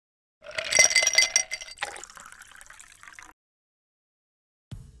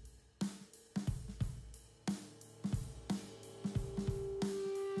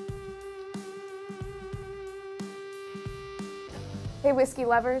Hey, whiskey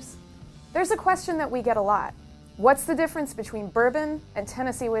lovers. There's a question that we get a lot. What's the difference between bourbon and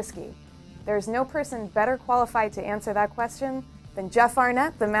Tennessee whiskey? There's no person better qualified to answer that question than Jeff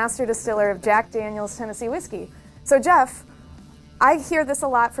Arnett, the master distiller of Jack Daniel's Tennessee whiskey. So Jeff, I hear this a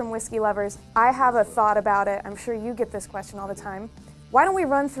lot from whiskey lovers. I have a thought about it. I'm sure you get this question all the time. Why don't we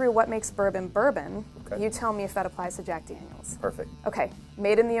run through what makes bourbon bourbon? Okay. You tell me if that applies to Jack Daniel's. Perfect. Okay,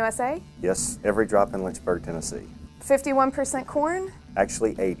 made in the USA? Yes, every drop in Lynchburg, Tennessee. 51% corn?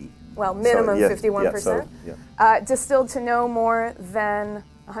 Actually 80. Well, minimum so, yeah, 51%. Yeah, so, distilled to no more than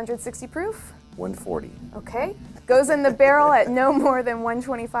 160 proof? 140. Okay. Goes in the barrel at no more than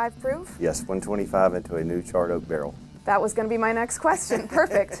 125 proof? Yes, 125 into a new charred oak barrel. That was going to be my next question.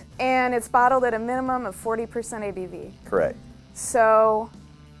 Perfect. And it's bottled at a minimum of 40% ABV. Correct. So,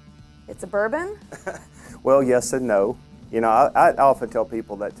 it's a bourbon? Well, yes and no. You know, I often tell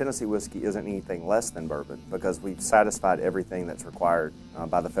people that Tennessee whiskey isn't anything less than bourbon because we've satisfied everything that's required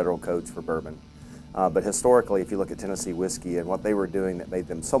by the federal codes for bourbon. But historically, if you look at Tennessee whiskey and what they were doing that made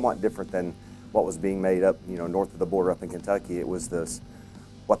them somewhat different than what was being made up, you know, north of the border up in Kentucky, it was this,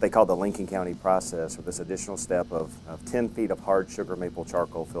 what they call the Lincoln County process, or this additional step of 10 feet of hard sugar maple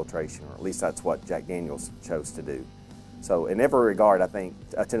charcoal filtration, or at least that's what Jack Daniel's chose to do. So in every regard, I think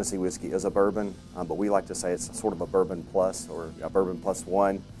a Tennessee whiskey is a bourbon, but we like to say it's sort of a bourbon plus or a bourbon plus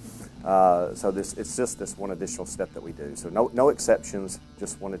one. So it's just this one additional step that we do. So no exceptions,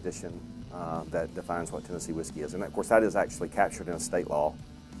 just one addition that defines what Tennessee whiskey is. And of course that is actually captured in a state law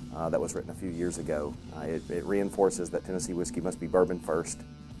that was written a few years ago. It reinforces that Tennessee whiskey must be bourbon first,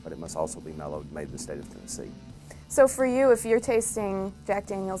 but it must also be mellowed, made in the state of Tennessee. So for you, if you're tasting Jack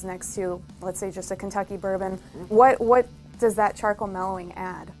Daniel's next to, let's say, just a Kentucky bourbon, what does that charcoal mellowing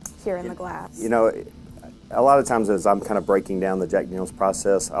add here in the glass? You know, a lot of times as I'm kind of breaking down the Jack Daniel's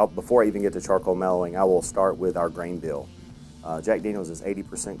process, before I even get to charcoal mellowing, I will start with our grain bill. Jack Daniel's is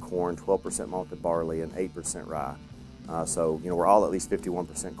 80% corn, 12% malted barley, and 8% rye. So, you know, we're all at least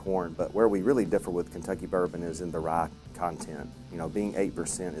 51% corn, but where we really differ with Kentucky bourbon is in the rye content. You know, being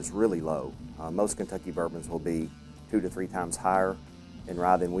 8% is really low. Most Kentucky bourbons will be 2 to 3 times higher in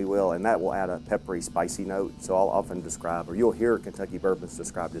rye than we will, and that will add a peppery, spicy note. So I'll often describe, or you'll hear Kentucky bourbons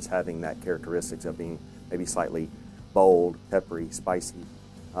described as having that characteristics of being maybe slightly bold, peppery, spicy.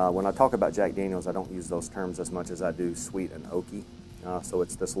 When I talk about Jack Daniel's, I don't use those terms as much as I do sweet and oaky. So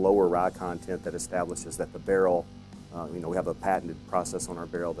it's this lower rye content that establishes that the barrel, you know, we have a patented process on our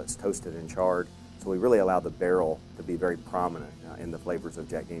barrel that's toasted and charred. So we really allow the barrel to be very prominent in the flavors of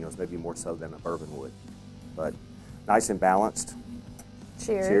Jack Daniel's, maybe more so than a bourbon would. But nice and balanced.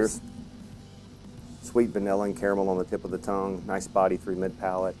 Cheers. Cheers. Sweet vanilla and caramel on the tip of the tongue, nice body through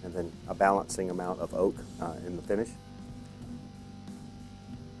mid-palate, and then a balancing amount of oak in the finish.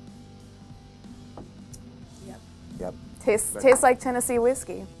 Yep. Tastes like Tennessee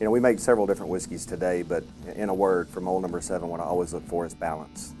whiskey. You know, we make several different whiskeys today, but in a word, from old number 7, what I always look for is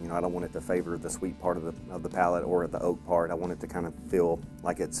balance. You know, I don't want it to favor the sweet part of the palate or the oak part. I want it to kind of feel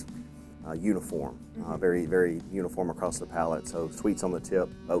like it's uniform, very, very uniform across the palate. So sweets on the tip,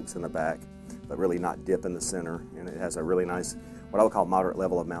 oaks in the back, but really not dip in the center. And it has a really nice, what I would call moderate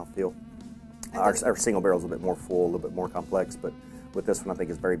level of mouthfeel. Our single barrel is a bit more full, a little bit more complex, but with this one I think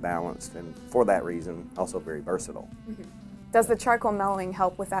it's very balanced, and for that reason also very versatile. Does the charcoal mellowing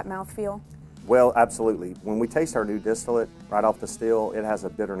help with that mouthfeel? Well, absolutely. When we taste our new distillate right off the still, it has a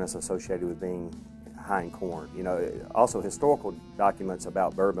bitterness associated with being high in corn. You know, also historical documents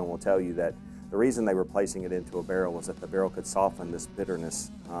about bourbon will tell you that the reason they were placing it into a barrel was that the barrel could soften this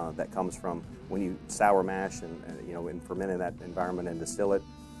bitterness that comes from when you sour mash and you know, and ferment in that environment and distill it.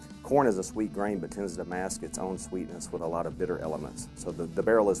 Corn is a sweet grain but tends to mask its own sweetness with a lot of bitter elements. So the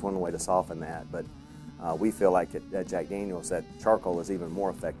barrel is one way to soften that, but we feel like at Jack Daniel's that charcoal is even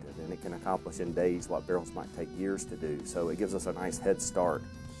more effective, and it can accomplish in days what barrels might take years to do. So it gives us a nice head start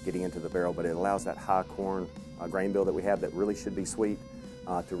getting into the barrel, but it allows that high corn grain bill that we have that really should be sweet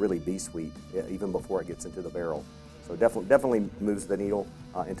to really be sweet even before it gets into the barrel. So definitely moves the needle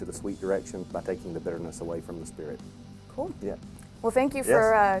into the sweet direction by taking the bitterness away from the spirit. Cool. Yeah. Well, thank you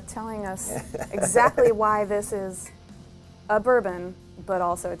for telling us exactly why this is a bourbon, but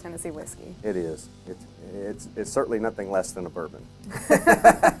also a Tennessee whiskey. It is. It's certainly nothing less than a bourbon.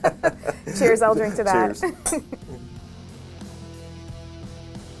 Cheers, I'll drink to that. Cheers.